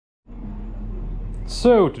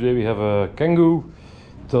So today we have a Kangoo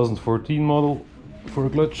 2014 model for a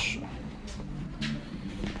clutch.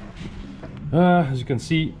 As you can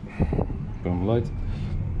see from light,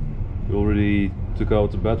 we already took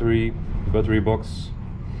out the battery box,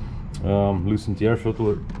 loosened the air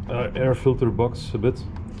filter box a bit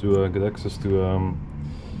to get access to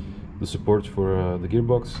the support for the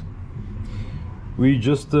gearbox. We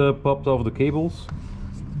just popped off the cables,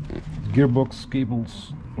 gearbox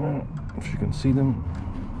cables, if you can see them.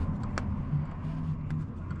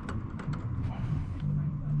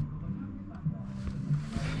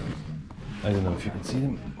 I don't know if you can see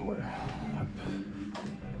them.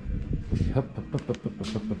 Up.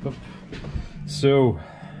 So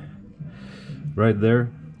right there,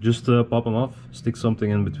 just pop them off, stick something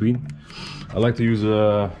in between. I like to use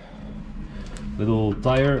a little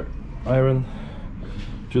tire iron.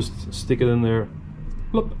 Just stick it in there,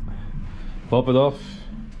 plop, pop it off,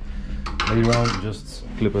 lay around, just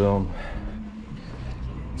clip it on.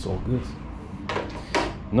 It's all good.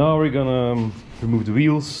 Now we're gonna remove the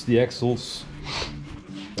wheels, the axles,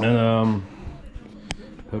 and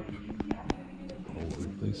up. I'll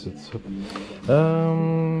replace it.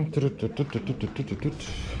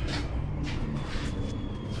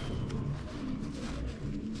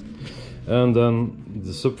 And then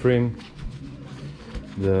the subframe,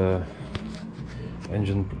 the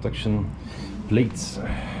engine protection plates,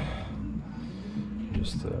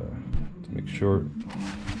 just to make sure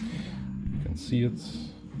you can see it.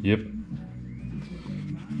 Yep,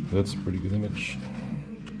 that's a pretty good image.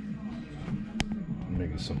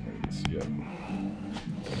 Maybe something like this, yeah.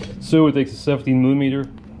 So it takes a 17mm.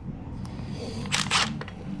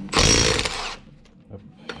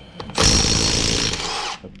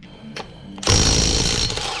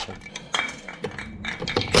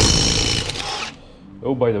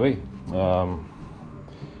 Oh, by the way,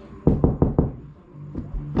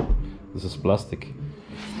 this is plastic.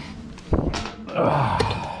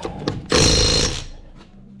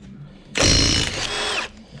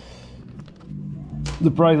 The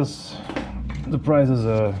price is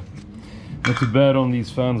not too bad on these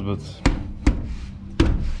fans, but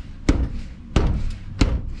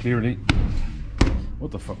clearly, what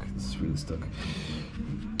the fuck? This is really stuck.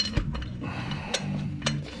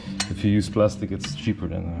 If you use plastic, it's cheaper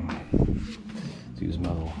than to use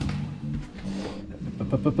metal.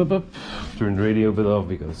 Turn the radio a bit off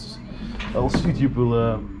because else YouTube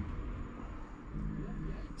will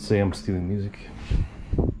say I'm stealing music.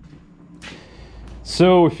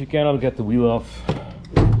 So if you cannot get the wheel off,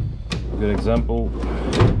 a good example,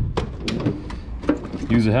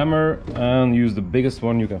 use a hammer and use the biggest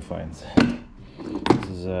one you can find. This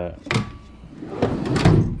is a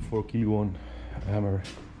 4 kilo one hammer.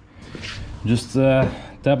 Just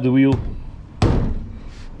tap the wheel.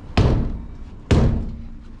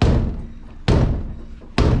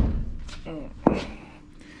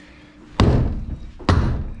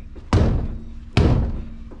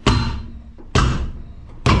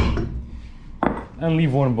 And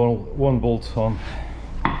leave one bolt on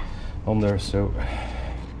there so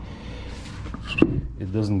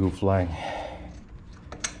it doesn't go flying.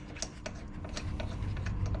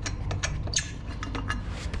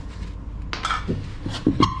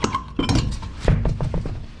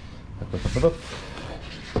 Put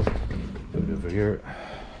it over here.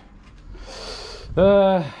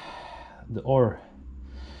 The oar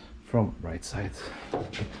from right side.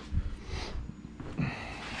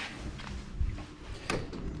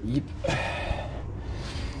 Yep,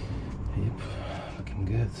 looking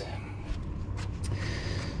good.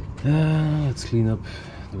 Let's clean up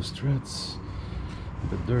those threads, a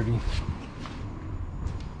bit dirty.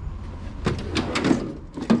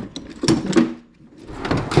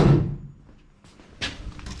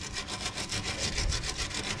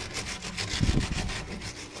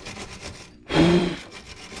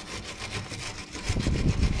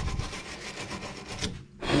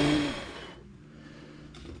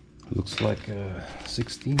 Looks like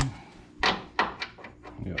 16.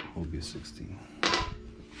 Yeah, will be a 16.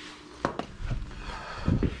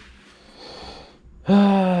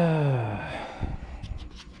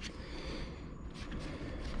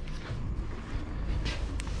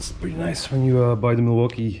 It's pretty nice when you buy the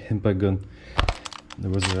Milwaukee impact gun. There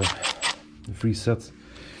was a free set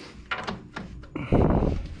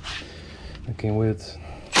that came with it.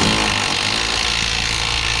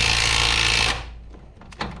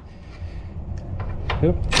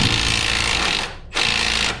 Yep.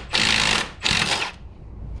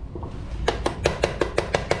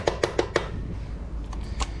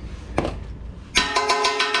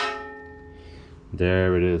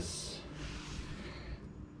 There it is.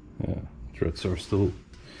 Yeah, threads are still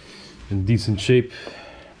in decent shape.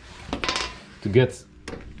 To get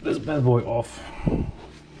this bad boy off,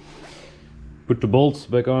 put the bolts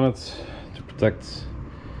back on it to protect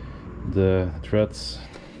the threads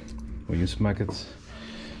when you smack it.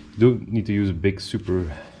 You don't need to use a big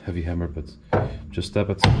super heavy hammer, but just tap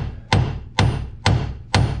it.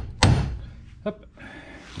 Up.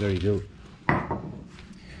 There you go.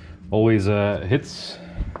 Always hits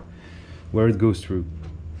where it goes through.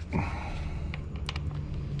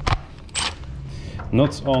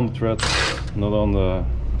 Not on the threads, not on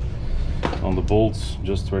the bolts,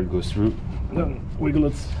 just where it goes through. Then wiggle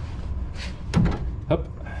it. Up.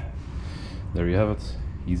 There you have it.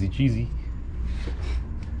 Easy cheesy.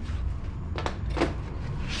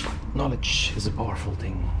 Knowledge is a powerful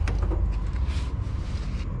thing.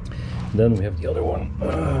 Then we have the other one.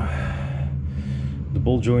 The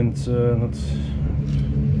ball joint not.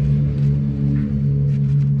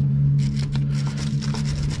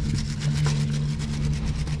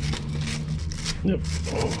 Yep.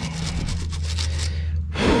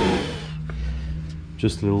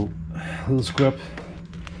 Just a little scrap.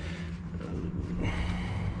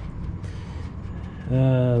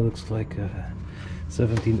 Looks like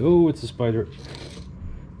 17. Oh, it's a spider.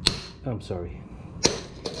 I'm sorry.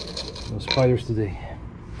 No spiders today.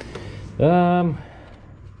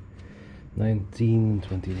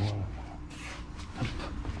 1921.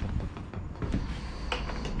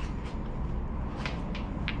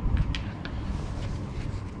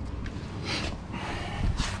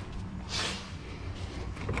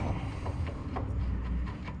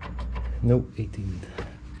 No, 18.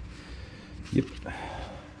 Yep.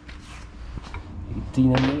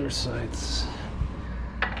 18 on the other sides.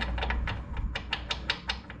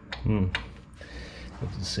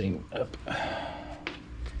 That's the same up.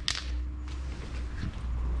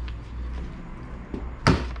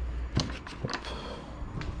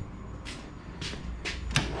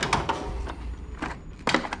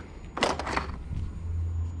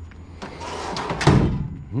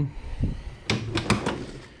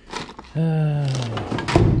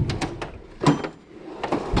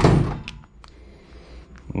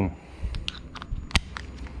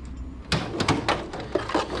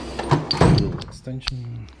 Little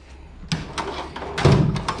extension.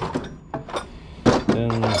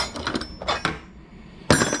 Then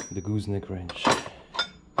the gooseneck wrench.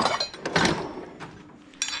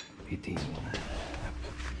 18.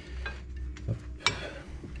 Up.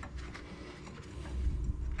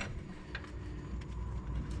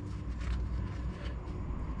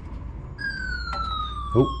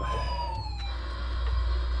 Oh.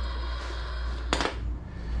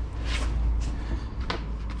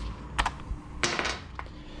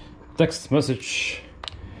 Text message.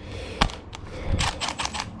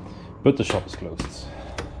 But the shop is closed.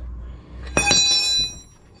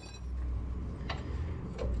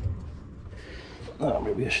 Oh,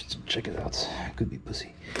 maybe I should check it out. Could be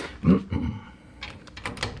pussy.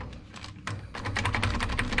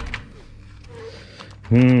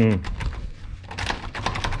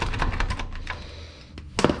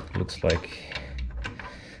 Looks like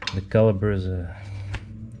the caliber is in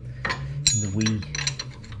the wheel.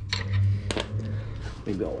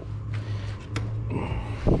 Maybe I'll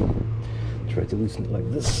try to loosen it like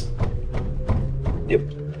this.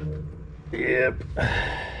 Yep. Yep.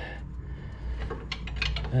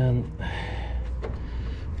 And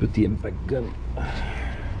put the impact gun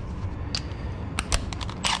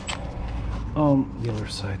on the other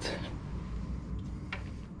side.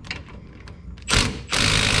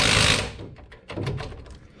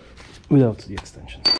 Without the extension.